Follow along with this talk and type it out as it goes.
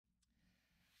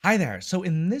Hi there. So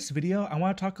in this video, I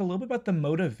want to talk a little bit about the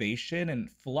motivation and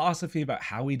philosophy about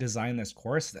how we design this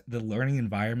course, the learning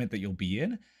environment that you'll be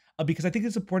in, because I think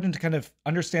it's important to kind of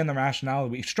understand the rationale.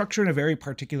 We structure in a very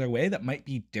particular way that might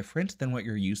be different than what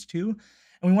you're used to.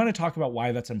 And we want to talk about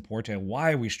why that's important,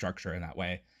 why we structure in that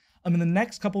way. In the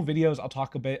next couple videos, I'll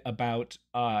talk a bit about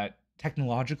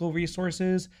technological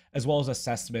resources as well as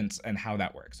assessments and how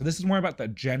that works. So this is more about the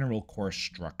general course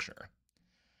structure.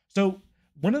 So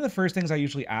one of the first things I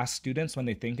usually ask students when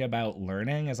they think about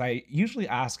learning is I usually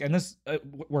ask, and this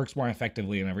works more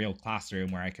effectively in a real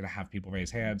classroom where I can have people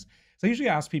raise hands. So I usually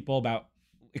ask people about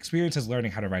experiences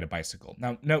learning how to ride a bicycle.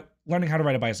 Now, no, learning how to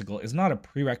ride a bicycle is not a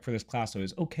prereq for this class, so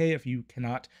it's okay if you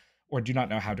cannot or do not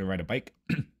know how to ride a bike.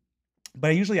 But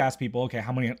I usually ask people, okay,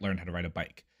 how many learned how to ride a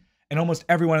bike? And almost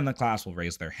everyone in the class will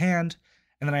raise their hand.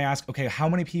 And then I ask, okay, how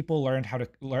many people learned how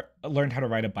to learned how to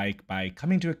ride a bike by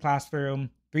coming to a classroom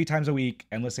 3 times a week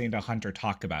and listening to Hunter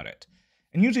talk about it?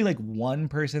 And usually like one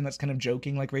person that's kind of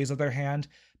joking like raises their hand,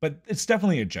 but it's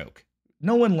definitely a joke.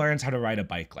 No one learns how to ride a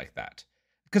bike like that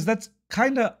because that's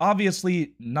kind of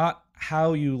obviously not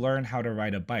how you learn how to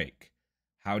ride a bike.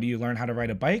 How do you learn how to ride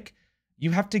a bike?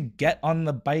 You have to get on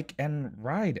the bike and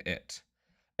ride it.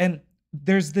 And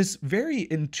there's this very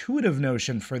intuitive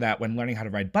notion for that when learning how to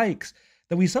ride bikes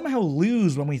that we somehow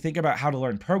lose when we think about how to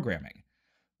learn programming.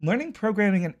 Learning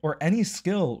programming or any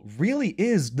skill really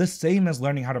is the same as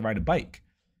learning how to ride a bike.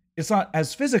 It's not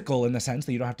as physical in the sense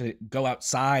that you don't have to go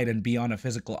outside and be on a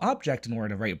physical object in order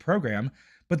to write a program,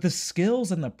 but the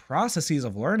skills and the processes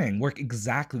of learning work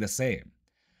exactly the same.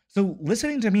 So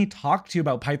listening to me talk to you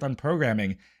about Python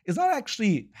programming is not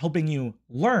actually helping you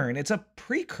learn. It's a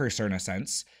precursor in a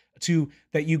sense to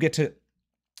that you get to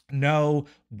know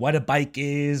what a bike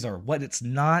is or what it's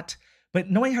not.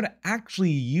 But knowing how to actually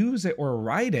use it or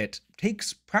write it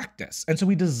takes practice. And so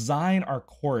we design our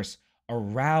course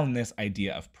around this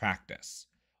idea of practice.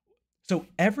 So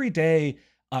every day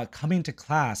coming to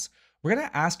class, we're going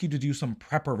to ask you to do some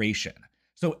preparation.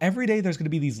 So every day there's going to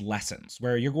be these lessons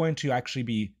where you're going to actually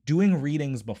be doing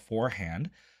readings beforehand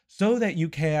so that you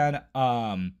can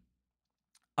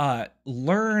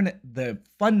learn the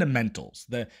fundamentals,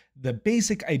 the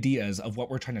basic ideas of what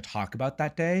we're trying to talk about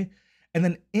that day. And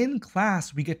then in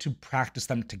class, we get to practice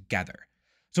them together.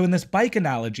 So in this bike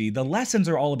analogy, the lessons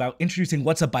are all about introducing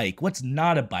what's a bike, what's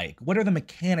not a bike, what are the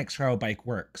mechanics for how a bike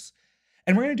works.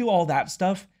 And we're going to do all that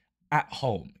stuff at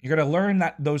home. You're going to learn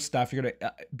those stuff. You're going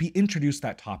to be introduced to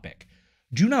that topic.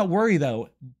 Do not worry though,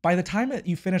 by the time that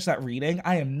you finish that reading,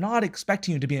 I am not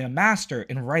expecting you to be a master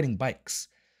in riding bikes.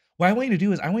 What I want you to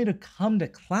do is I want you to come to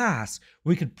class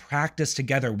where we could practice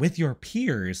together with your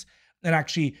peers and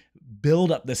actually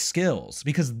build up the skills,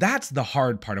 because that's the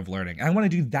hard part of learning. I want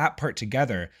to do that part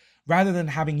together rather than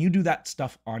having you do that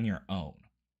stuff on your own.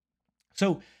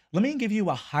 So let me give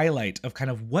you a highlight of kind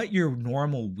of what your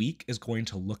normal week is going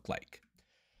to look like.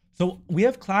 So we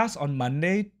have class on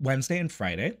Monday, Wednesday, and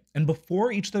Friday. And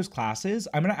before each of those classes,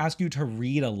 I'm going to ask you to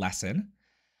read a lesson.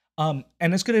 And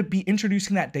it's going to be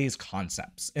introducing that day's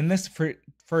concepts. And this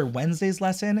for Wednesday's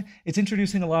lesson, it's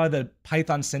introducing a lot of the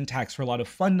Python syntax for a lot of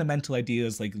fundamental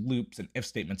ideas like loops and if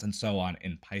statements and so on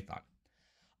in Python.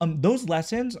 Those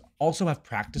lessons also have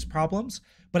practice problems,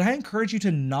 but I encourage you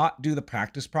to not do the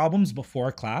practice problems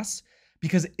before class,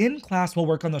 because in class we'll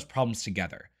work on those problems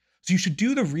together. So you should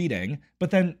do the reading, but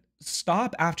then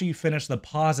stop after you finish the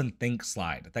pause and think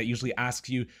slide that usually asks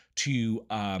you to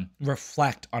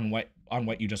reflect on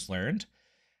what you just learned.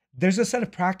 There's a set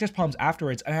of practice problems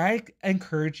afterwards, and I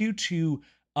encourage you to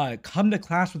come to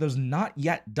class with those not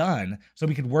yet done so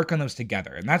we could work on those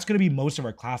together. And that's going to be most of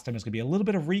our class time. Is going to be a little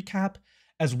bit of recap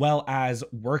as well as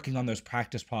working on those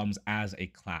practice problems as a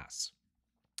class.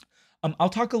 I'll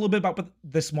talk a little bit about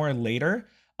this more later,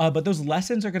 but those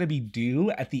lessons are going to be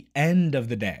due at the end of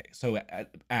the day. So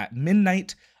at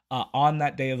midnight on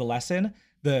that day of the lesson,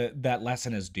 that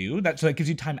lesson is due. So that gives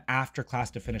you time after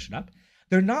class to finish it up.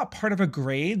 They're not part of a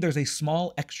grade. There's a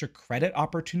small extra credit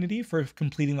opportunity for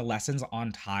completing the lessons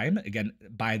on time, again,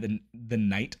 by the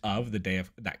night of the day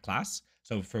of that class.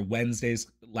 So for Wednesday's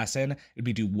lesson, it'd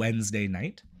be due Wednesday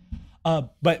night.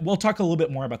 But we'll talk a little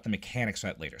bit more about the mechanics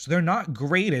of that later. So they're not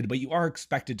graded, but you are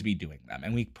expected to be doing them.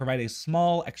 And we provide a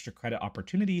small extra credit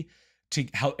opportunity to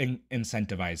help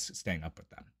incentivize staying up with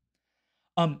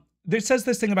them. There says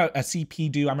this thing about a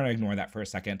CP due. I'm going to ignore that for a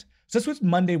second. So that's what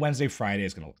Monday, Wednesday, Friday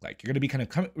is going to look like. You're going to be kind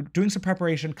of doing some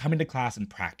preparation, coming to class and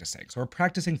practicing. So we're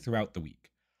practicing throughout the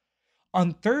week.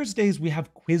 On Thursdays, we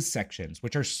have quiz sections,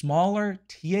 which are smaller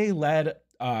TA-led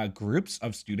groups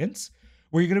of students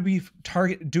where you're going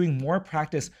to be doing more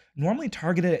practice, normally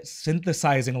targeted at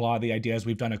synthesizing a lot of the ideas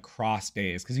we've done across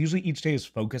days, because usually each day is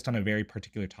focused on a very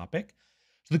particular topic.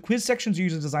 So the quiz sections are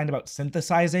usually designed about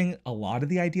synthesizing a lot of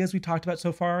the ideas we talked about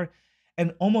so far,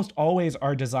 and almost always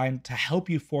are designed to help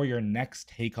you for your next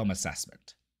take-home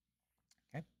assessment.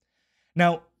 Okay.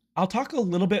 Now, I'll talk a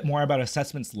little bit more about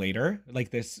assessments later,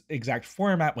 like this exact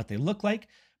format, what they look like,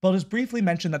 but I'll just briefly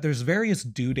mention that there's various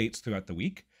due dates throughout the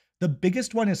week. The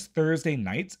biggest one is Thursday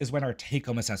nights is when our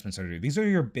take-home assessments are due. These are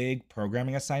your big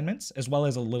programming assignments, as well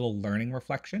as a little learning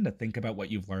reflection to think about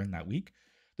what you've learned that week.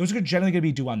 Those are generally going to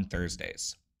be due on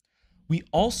Thursdays. We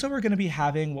also are going to be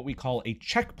having what we call a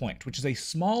checkpoint, which is a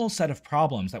small set of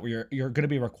problems that you're going to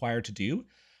be required to do.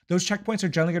 Those checkpoints are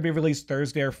generally going to be released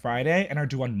Thursday or Friday and are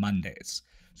due on Mondays.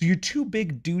 So your two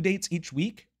big due dates each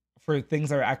week for things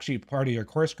that are actually part of your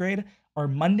course grade are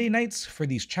Monday nights for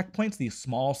these checkpoints, these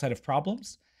small set of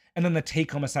problems, and then the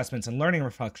take-home assessments and learning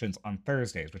reflections on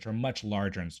Thursdays, which are much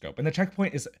larger in scope. And the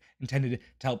checkpoint is intended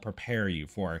to help prepare you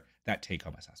for that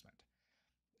take-home assessment.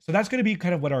 So that's going to be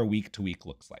kind of what our week-to-week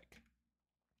looks like.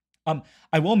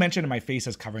 I will mention, and my face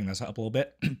is covering this up a little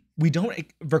bit, we don't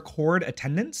record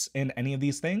attendance in any of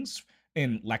these things,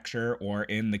 in lecture or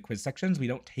in the quiz sections. We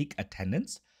don't take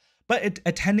attendance, but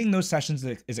attending those sessions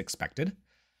is expected.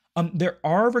 There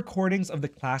are recordings of the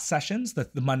class sessions, the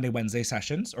Monday, Wednesday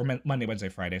sessions, or Monday, Wednesday,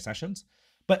 Friday sessions,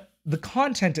 but the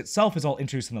content itself is all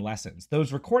introduced in the lessons.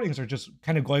 Those recordings are just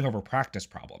kind of going over practice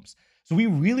problems. So we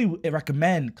really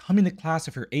recommend coming to class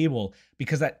if you're able,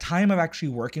 because that time of actually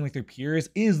working with your peers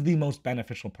is the most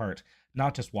beneficial part,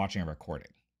 not just watching a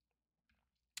recording.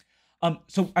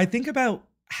 So I think about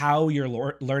how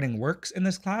your learning works in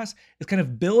this class is kind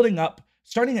of building up,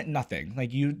 starting at nothing.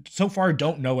 Like you so far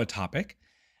don't know a topic.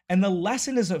 And the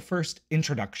lesson is a first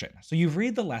introduction. So you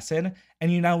read the lesson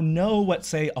and you now know what,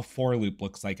 say, a for loop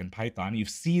looks like in Python. You've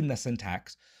seen the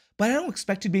syntax, but I don't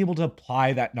expect you to be able to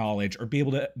apply that knowledge or be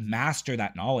able to master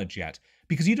that knowledge yet,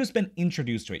 because you've just been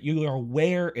introduced to it. You are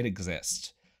aware it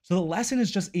exists. So the lesson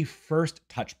is just a first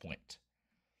touch point.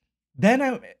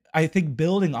 Then I think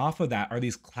building off of that are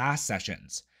these class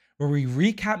sessions where we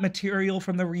recap material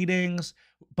from the readings,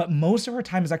 but most of our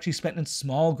time is actually spent in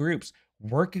small groups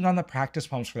working on the practice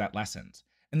problems for that lessons.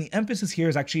 And the emphasis here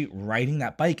is actually riding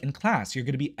that bike in class. You're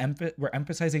going to be, we're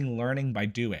emphasizing learning by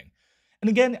doing. And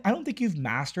again, I don't think you've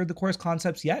mastered the course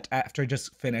concepts yet after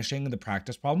just finishing the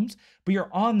practice problems, but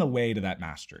you're on the way to that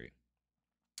mastery.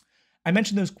 I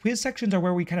mentioned those quiz sections are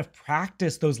where we kind of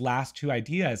practice those last two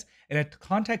ideas in a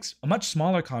context, a much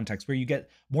smaller context, where you get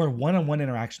more one-on-one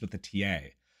interaction with the TA.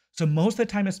 So most of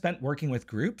the time is spent working with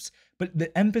groups, but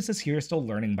the emphasis here is still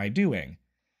learning by doing.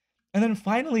 And then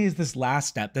finally is this last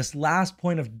step, this last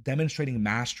point of demonstrating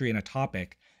mastery in a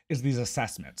topic is these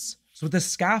assessments. So with the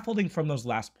scaffolding from those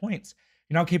last points,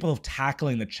 you're now capable of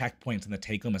tackling the checkpoints and the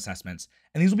take-home assessments.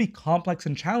 And these will be complex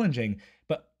and challenging,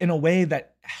 but in a way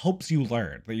that helps you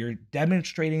learn, that you're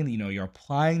demonstrating that, you're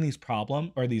applying these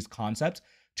problems or these concepts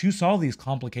to solve these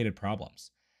complicated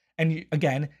problems. And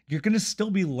again, you're going to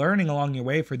still be learning along your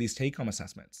way for these take-home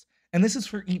assessments. And this is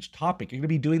for each topic. You're going to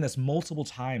be doing this multiple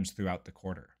times throughout the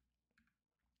quarter.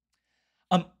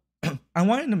 I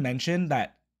wanted to mention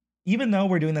that even though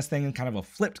we're doing this thing in kind of a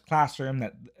flipped classroom,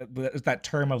 that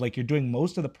term of like you're doing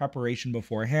most of the preparation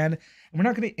beforehand, and we're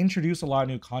not going to introduce a lot of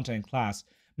new content in class,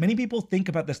 many people think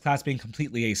about this class being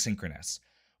completely asynchronous,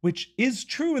 which is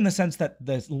true in the sense that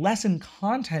the lesson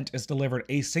content is delivered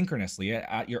asynchronously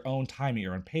at your own time, at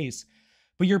your own pace,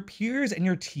 but your peers and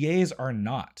your TAs are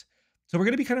not. So we're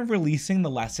going to be kind of releasing the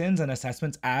lessons and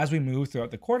assessments as we move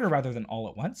throughout the quarter rather than all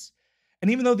at once. And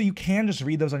even though you can just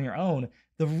read those on your own,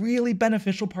 the really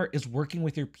beneficial part is working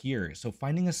with your peers. So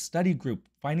finding a study group,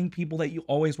 finding people that you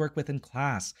always work with in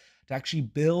class to actually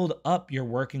build up your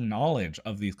working knowledge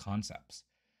of these concepts.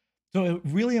 So a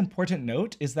really important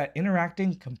note is that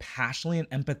interacting compassionately and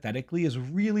empathetically is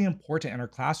really important in our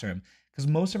classroom, because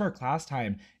most of our class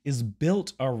time is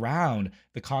built around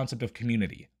the concept of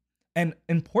community. And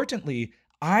importantly,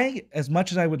 as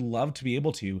much as I would love to be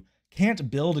able to,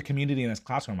 can't build a community in this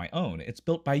classroom on my own. It's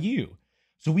built by you.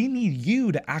 So we need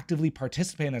you to actively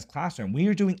participate in this classroom. We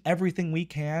are doing everything we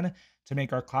can to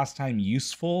make our class time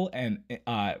useful and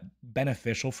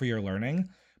beneficial for your learning.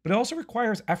 But it also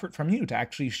requires effort from you to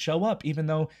actually show up, even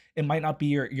though it might not be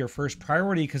your first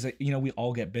priority, because we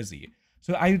all get busy.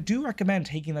 So I do recommend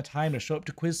taking the time to show up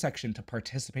to quiz section to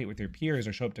participate with your peers,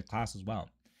 or show up to class as well.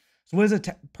 So what does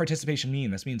participation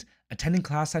mean? This means attending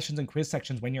class sessions and quiz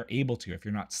sections when you're able to, if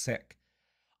you're not sick.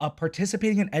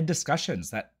 Participating in ed discussions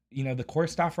that, the core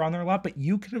staff are on there a lot, but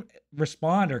you can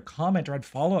respond or comment or add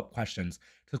follow-up questions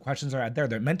to the questions that are out there.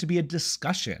 They're meant to be a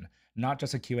discussion, not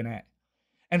just a Q&A.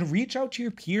 And reach out to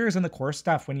your peers and the course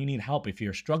staff when you need help. If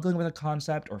you're struggling with a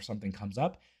concept or something comes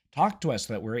up, talk to us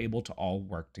so that we're able to all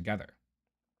work together.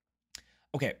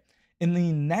 Okay, in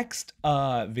the next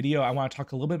video, I want to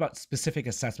talk a little bit about specific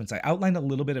assessments. I outlined a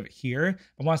little bit of it here.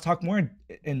 I want to talk more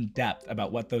in depth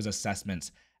about what those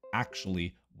assessments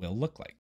actually will look like.